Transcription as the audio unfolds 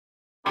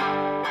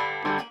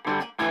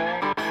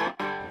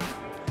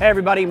Hey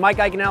everybody, Mike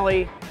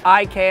Iaconelli,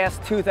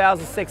 ICAST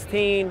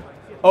 2016,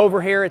 over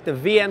here at the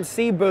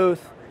VMC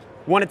booth.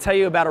 Want to tell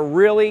you about a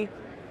really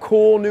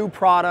cool new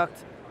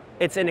product.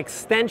 It's an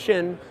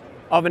extension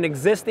of an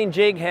existing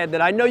jig head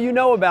that I know you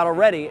know about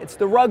already. It's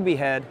the rugby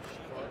head.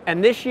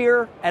 And this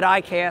year at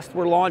ICAST,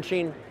 we're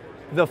launching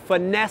the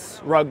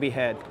Finesse Rugby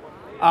head.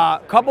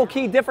 Couple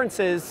key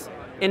differences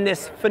in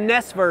this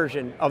Finesse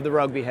version of the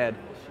rugby head.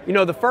 You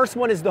know, the first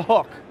one is the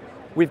hook.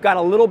 We've got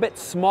a little bit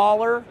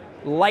smaller,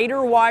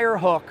 lighter wire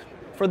hook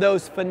for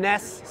those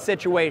finesse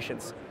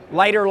situations.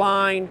 Lighter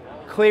line,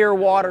 clear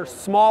water,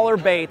 smaller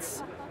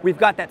baits. We've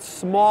got that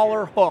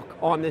smaller hook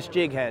on this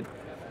jig head.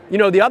 You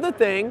know, the other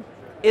thing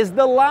is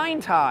the line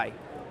tie.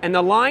 And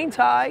the line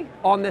tie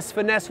on this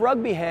Finesse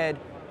Rugby head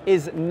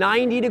is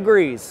 90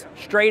 degrees,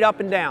 straight up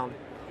and down.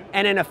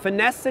 And in a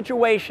finesse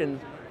situation,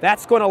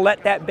 that's going to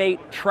let that bait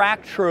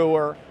track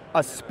truer,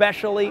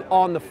 especially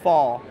on the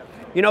fall.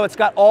 You know, it's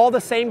got all the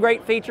same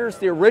great features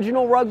the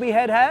original rugby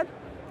head had.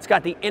 It's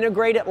got the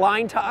integrated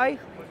line tie.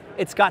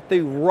 It's got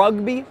the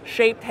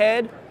rugby-shaped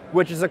head,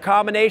 which is a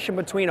combination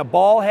between a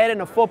ball head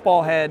and a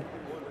football head.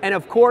 And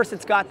of course,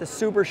 it's got the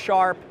super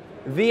sharp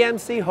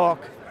VMC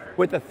hook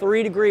with a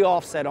 3-degree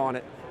offset on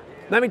it.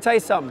 Let me tell you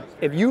something.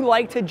 If you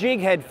like to jig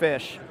head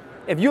fish,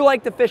 if you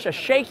like to fish a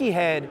shaky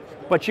head,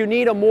 but you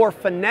need a more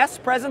finesse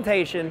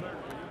presentation,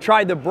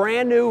 try the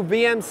brand new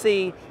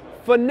VMC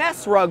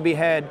Finesse Rugby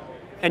head,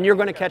 and you're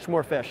going to catch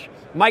more fish.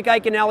 Mike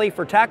Iaconelli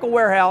for Tackle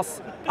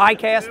Warehouse,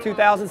 ICAST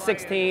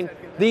 2016.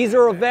 These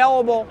are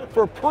available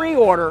for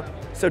pre-order,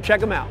 so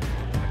check them out.